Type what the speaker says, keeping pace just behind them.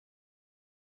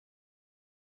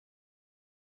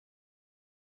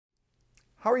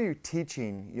How are you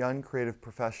teaching young creative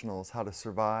professionals how to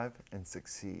survive and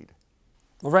succeed?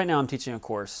 Well, right now I'm teaching a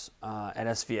course at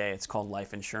SVA. It's called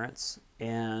Life Insurance.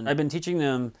 And I've been teaching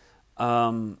them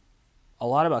a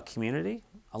lot about community,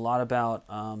 a lot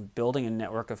about building a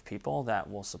network of people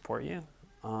that will support you.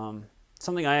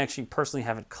 Something I actually personally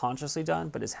haven't consciously done,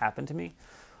 but has happened to me.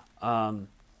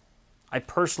 I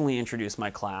personally introduced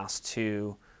my class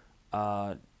to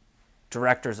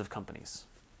directors of companies.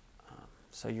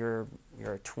 So you're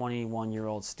a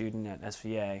 21-year-old student at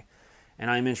SVA,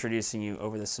 and I'm introducing you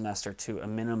over the semester to a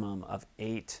minimum of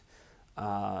 8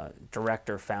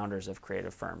 director founders of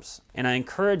creative firms. And I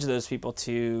encourage those people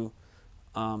to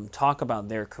talk about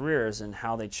their careers and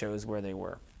how they chose where they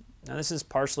were. Now this is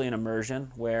partially an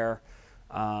immersion where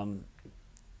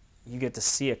you get to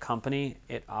see a company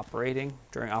operating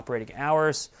during operating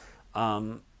hours.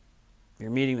 You're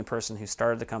meeting the person who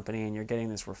started the company, and you're getting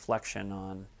this reflection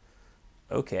on,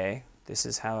 okay, this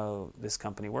is how this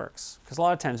company works. Because a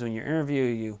lot of times when you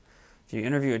interview, if you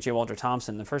interview at J. Walter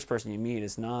Thompson, the first person you meet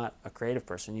is not a creative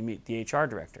person. You meet the HR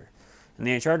director. And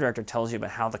the HR director tells you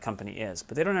about how the company is,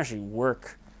 but they don't actually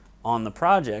work on the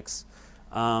projects.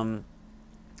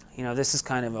 This is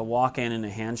kind of a walk-in and a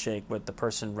handshake with the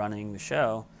person running the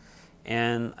show.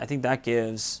 And I think that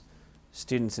gives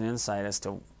students an insight as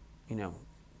to,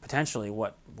 potentially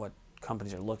what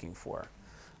companies are looking for.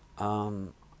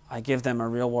 I give them a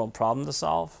real-world problem to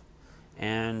solve,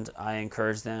 and I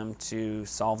encourage them to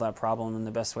solve that problem in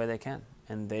the best way they can.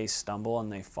 And they stumble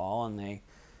and they fall and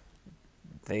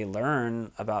they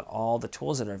learn about all the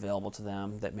tools that are available to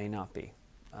them that may not be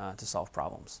to solve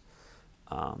problems.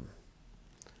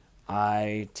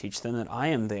 I teach them that I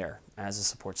am there as a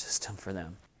support system for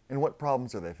them. And what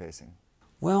problems are they facing?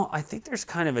 Well, I think there's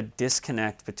kind of a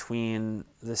disconnect between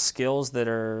the skills that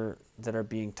are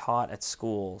being taught at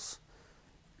schools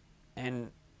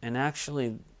and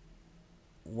actually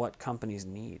what companies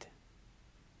need.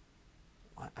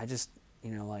 I just,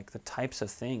 like the types of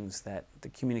things that the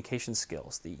communication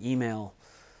skills, the email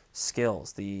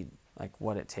skills, like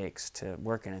what it takes to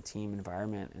work in a team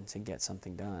environment and to get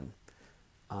something done.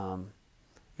 And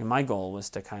my goal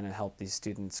was to kind of help these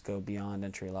students go beyond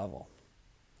entry level.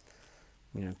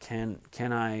 Can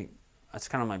I, that's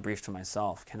kind of my brief to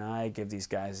myself, can I give these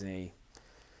guys a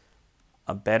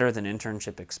better than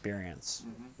internship experience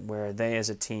where they as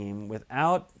a team,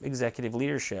 without executive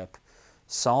leadership,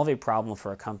 solve a problem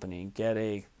for a company, get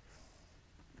a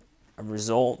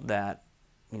result that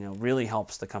really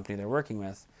helps the company they're working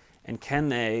with, and can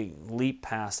they leap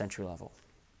past entry level?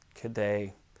 Could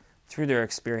they, through their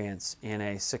experience in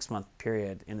a 6-month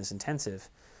period in this intensive,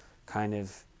 kind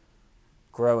of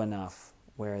grow enough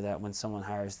where that when someone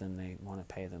hires them, they want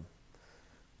to pay them?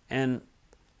 And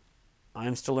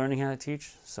I'm still learning how to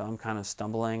teach, so I'm kind of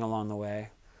stumbling along the way.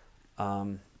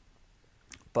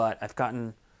 But I've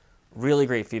gotten really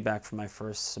great feedback from my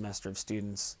first semester of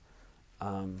students.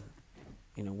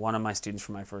 One of my students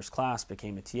from my first class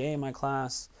became a TA in my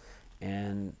class,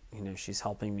 and she's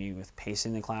helping me with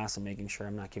pacing the class and making sure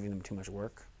I'm not giving them too much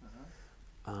work.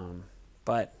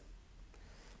 But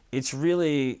it's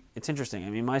interesting. I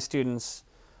mean, my students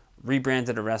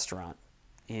rebranded a restaurant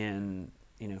in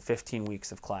 15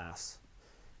 weeks of class,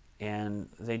 and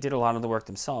they did a lot of the work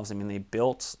themselves. I mean, they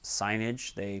built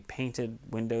signage, they painted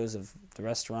windows of the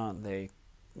restaurant, they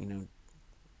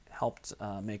helped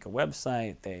make a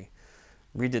website, they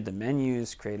redid the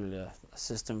menus, created a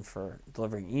system for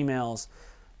delivering emails,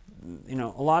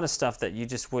 a lot of stuff that you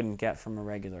just wouldn't get from a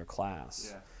regular class.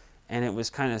 Yeah. And it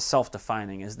was kind of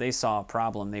self-defining. As they saw a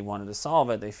problem, they wanted to solve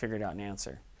it, they figured out an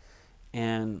answer.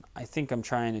 And I think I'm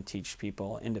trying to teach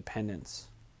people independence,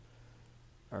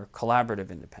 or collaborative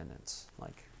independence.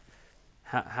 Like,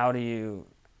 how do you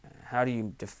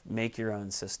make your own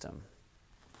system,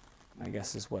 I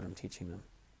guess, is what I'm teaching them.